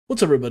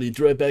What's up, everybody?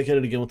 Right back at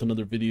it again with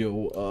another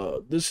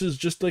video. This is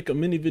just like a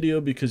mini video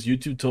because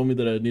YouTube told me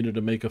that I needed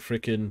to make a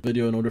freaking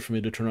video in order for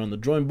me to turn on the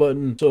join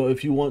button. So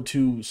if you want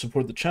to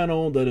support the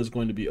channel, that is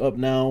going to be up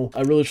now.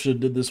 I really should have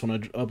did this when I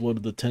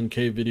uploaded the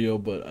 10K video,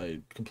 but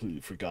I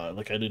completely forgot.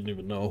 Like, I didn't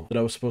even know that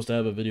I was supposed to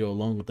have a video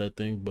along with that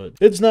thing, but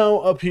it's now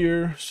up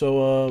here.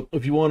 So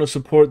if you want to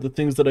support the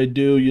things that I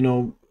do, you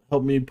know,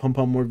 help me pump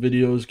out more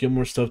videos, get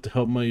more stuff to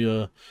help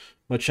my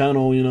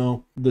channel, you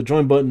know, the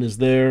join button is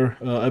there.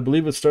 I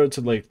believe it starts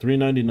at like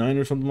 $3.99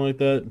 or something like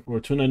that, or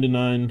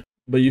 $2.99.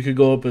 But you could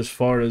go up as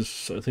far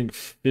as, I think,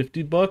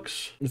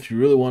 $50 if you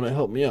really want to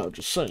help me out,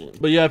 just saying.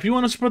 But yeah, if you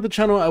want to support the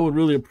channel, I would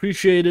really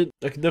appreciate it.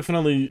 I could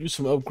definitely use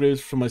some upgrades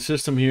for my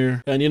system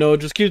here. And, you know, it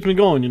just keeps me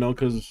going, you know,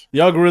 because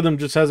the algorithm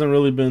just hasn't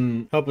really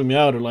been helping me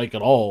out, or like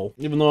at all.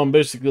 Even though I'm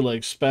basically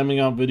like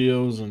spamming out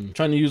videos and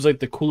trying to use like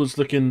the coolest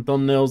looking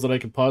thumbnails that I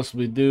could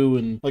possibly do.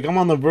 And like I'm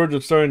on the verge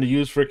of starting to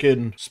use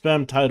freaking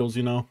spam titles,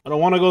 you know. I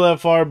don't want to go that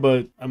far,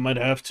 but I might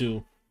have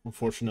to,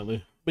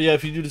 unfortunately. But yeah,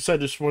 if you do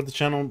decide to support the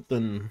channel,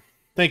 then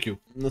thank you.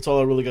 And that's all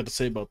I really got to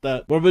say about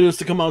that. More videos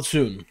to come out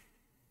soon.